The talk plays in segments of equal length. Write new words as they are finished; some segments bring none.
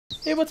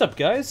Hey, what's up,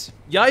 guys?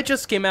 Yai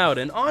just came out,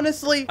 and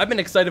honestly, I've been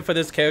excited for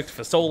this character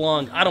for so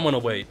long, I don't want to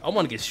wait. I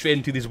want to get straight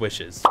into these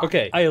wishes.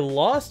 Okay, I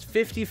lost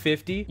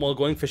 50-50 while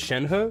going for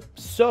Shenhe,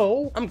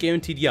 so I'm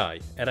guaranteed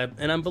Yai, and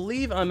I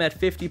believe I'm at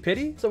 50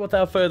 pity, so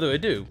without further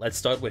ado, let's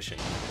start wishing.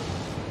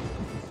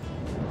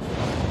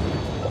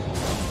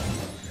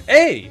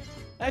 Hey!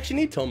 I actually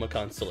need Toma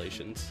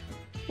Constellations.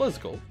 Let's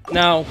go.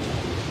 Now,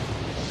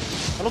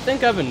 I don't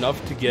think I have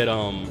enough to get,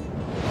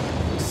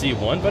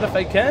 C1, but if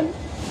I can,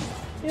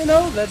 you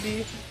know, that'd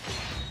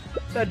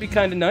be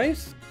kind of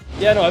nice.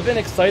 Yeah, no, I've been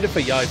excited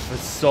for Yai for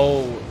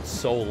so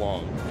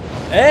long.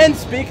 And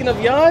speaking of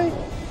Yai,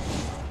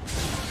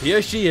 here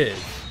she is.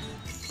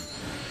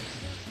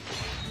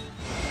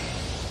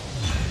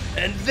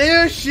 And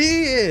there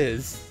she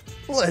is.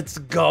 Let's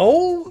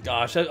go.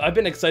 Gosh, I've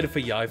been excited for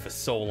Yai for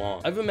so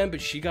long. I remember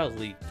she got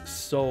leaked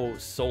so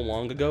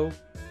long ago,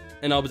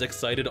 and I was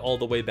excited all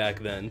the way back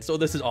then. So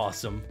this is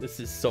awesome.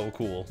 This is so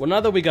cool. Well, now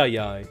that we got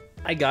Yai,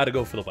 I gotta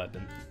go for the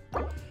weapon.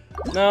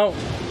 Now,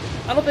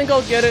 I don't think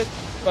I'll get it,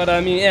 but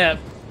I mean, yeah,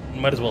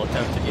 might as well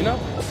attempt it, you know?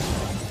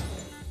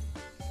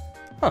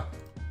 Huh.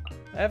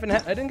 I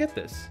didn't get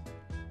this.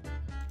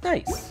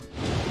 Nice.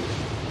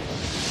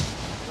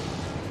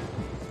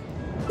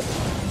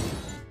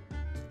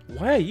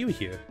 Why are you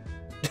here?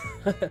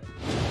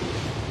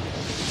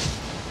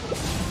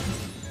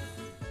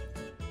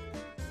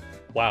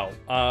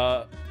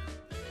 Wow.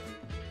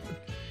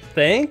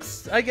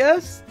 Thanks, I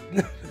guess?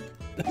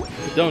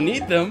 Don't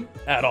need them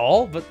at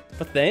all, but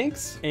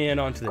thanks. And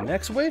on to the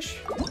next wish.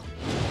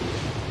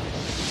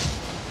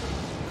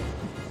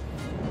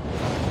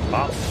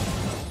 Wow.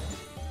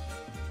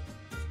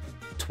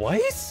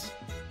 Twice?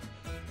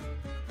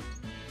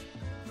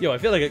 Yo, I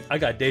feel like I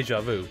got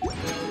deja vu.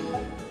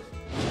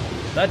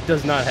 That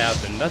does not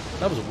happen. That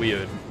was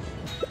weird.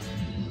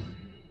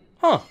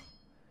 Huh.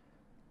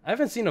 I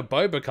haven't seen a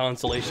Barber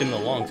constellation in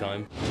a long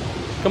time.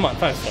 Come on,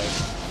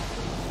 5-star.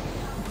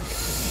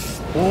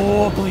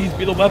 Oh, please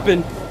be the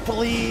weapon.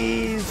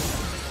 Please.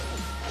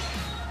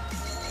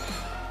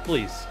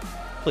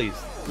 Please,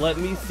 let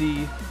me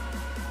see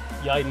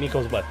Yai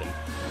Miko's weapon.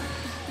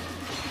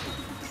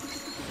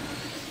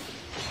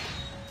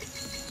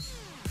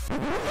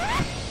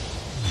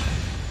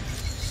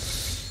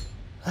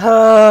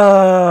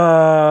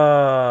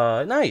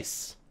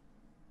 Nice.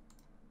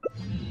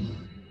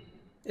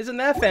 Isn't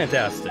that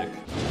fantastic?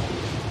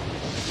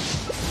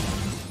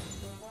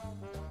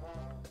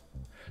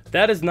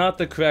 That is not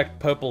the correct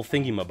purple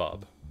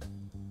thingamabob.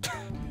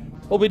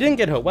 Well, we didn't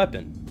get her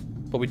weapon,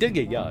 but we did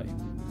get Yai.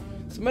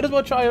 So might as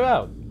well try her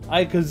out.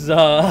 I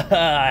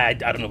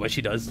don't know what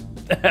she does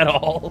at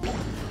all.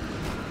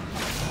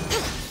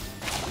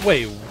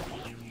 Wait.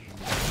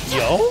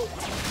 Yo?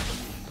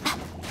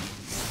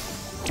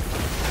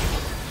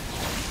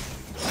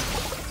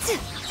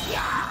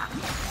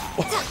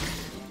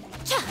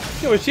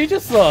 Yo, is she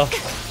just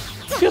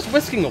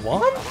whisking a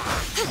wand?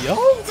 Yo?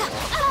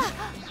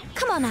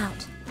 Come on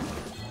out.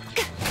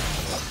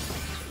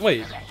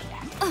 Wait.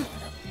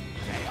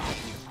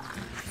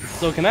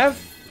 So can I have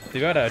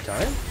 3 out at a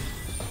time?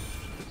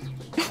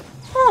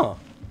 Huh.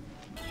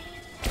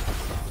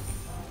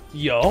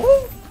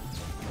 Yo?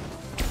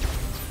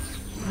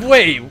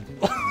 Wait.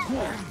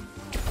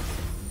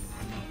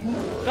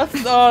 That's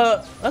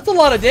a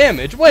lot of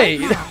damage.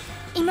 Wait.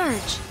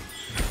 Emerge.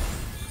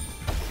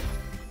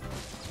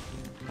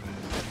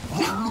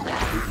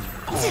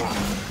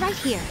 Right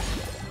here.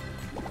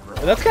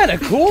 That's kind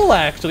of cool,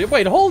 actually.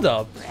 Wait, hold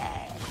up.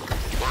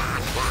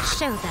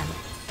 Show them.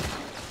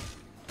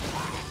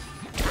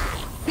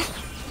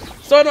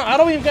 So I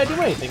don't even gotta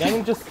do anything. I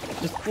can just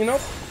you know,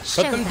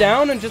 put them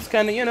down and just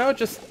kind of, you know,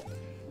 just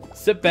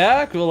sit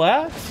back,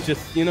 relax,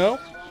 just, you know,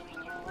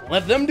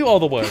 let them do all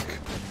the work.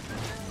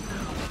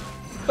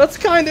 That's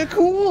kind of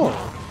cool.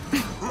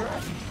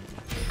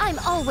 I'm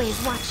always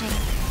watching.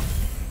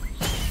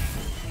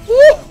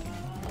 Woo!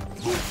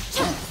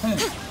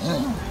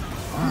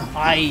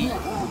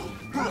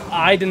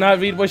 I did not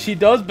read what she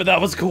does, but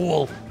that was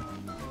cool.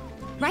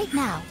 Right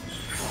now.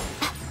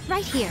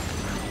 Right here.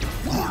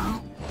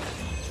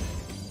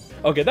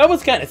 Okay, that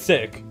was kind of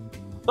sick.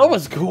 That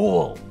was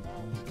cool.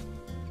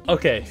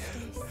 Okay.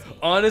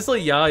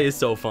 Honestly, Yai is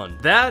so fun.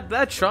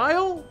 That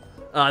trial,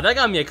 that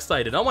got me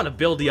excited. I want to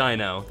build Yai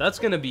now. That's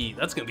gonna be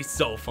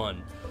so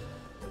fun.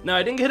 Now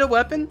I didn't get a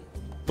weapon,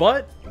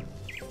 but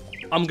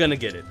I'm gonna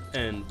get it.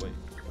 And wait.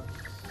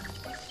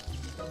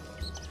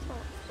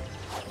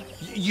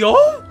 Yo?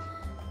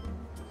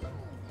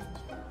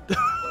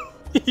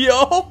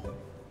 Yo?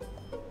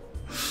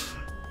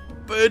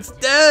 But it's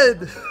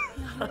dead.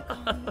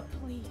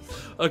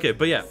 Okay,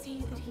 but yeah. If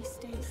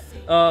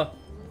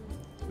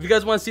you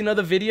guys want to see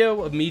another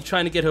video of me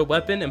trying to get her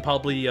weapon and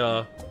probably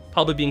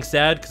being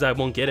sad because I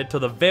won't get it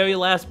till the very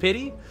last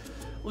pity,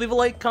 leave a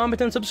like,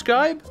 comment, and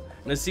subscribe.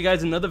 And I'll see you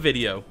guys in another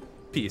video.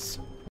 Peace.